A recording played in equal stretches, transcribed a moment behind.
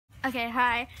Okay,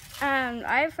 hi.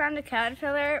 I found a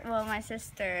caterpillar. Well, my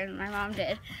sister and my mom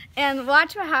did. And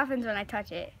watch what happens when I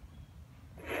touch it.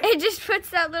 It just puts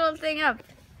that little thing up.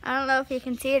 I don't know if you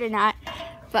can see it or not,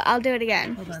 but I'll do it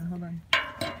again. Hold on.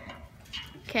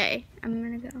 Okay, I'm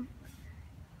gonna go.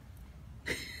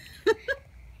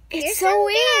 It's so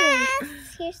weird.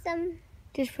 Here's some.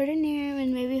 Just put it near him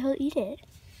and maybe he'll eat it.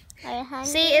 Hungry?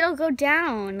 See, it'll go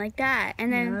down like that,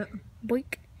 and then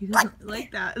boink. He doesn't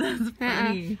like that. That's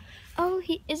funny. Oh,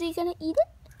 is he gonna eat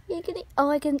it? Oh,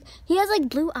 I can. He has like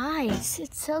blue eyes.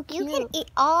 It's so cute. You can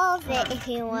eat all of it if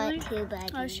you want to,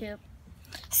 buddy. Oh shoot.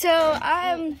 So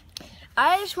I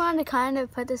just wanted to kind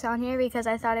of put this on here because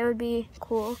I thought it would be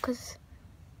cool because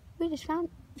we just found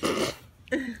it.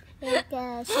 Just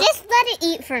let it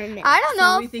eat for a minute. I don't So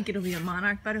know. we think it'll be a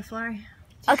monarch butterfly.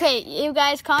 Okay, you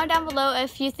guys comment down below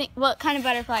if you think what kind of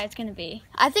butterfly it's gonna be.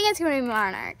 I think it's gonna be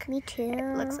monarch. Me too.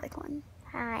 It looks like one.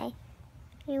 Hi.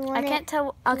 I can't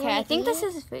tell. Okay, I think this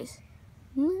is his face.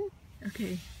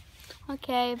 Okay.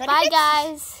 Okay, But bye if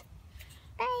guys.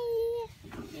 Bye.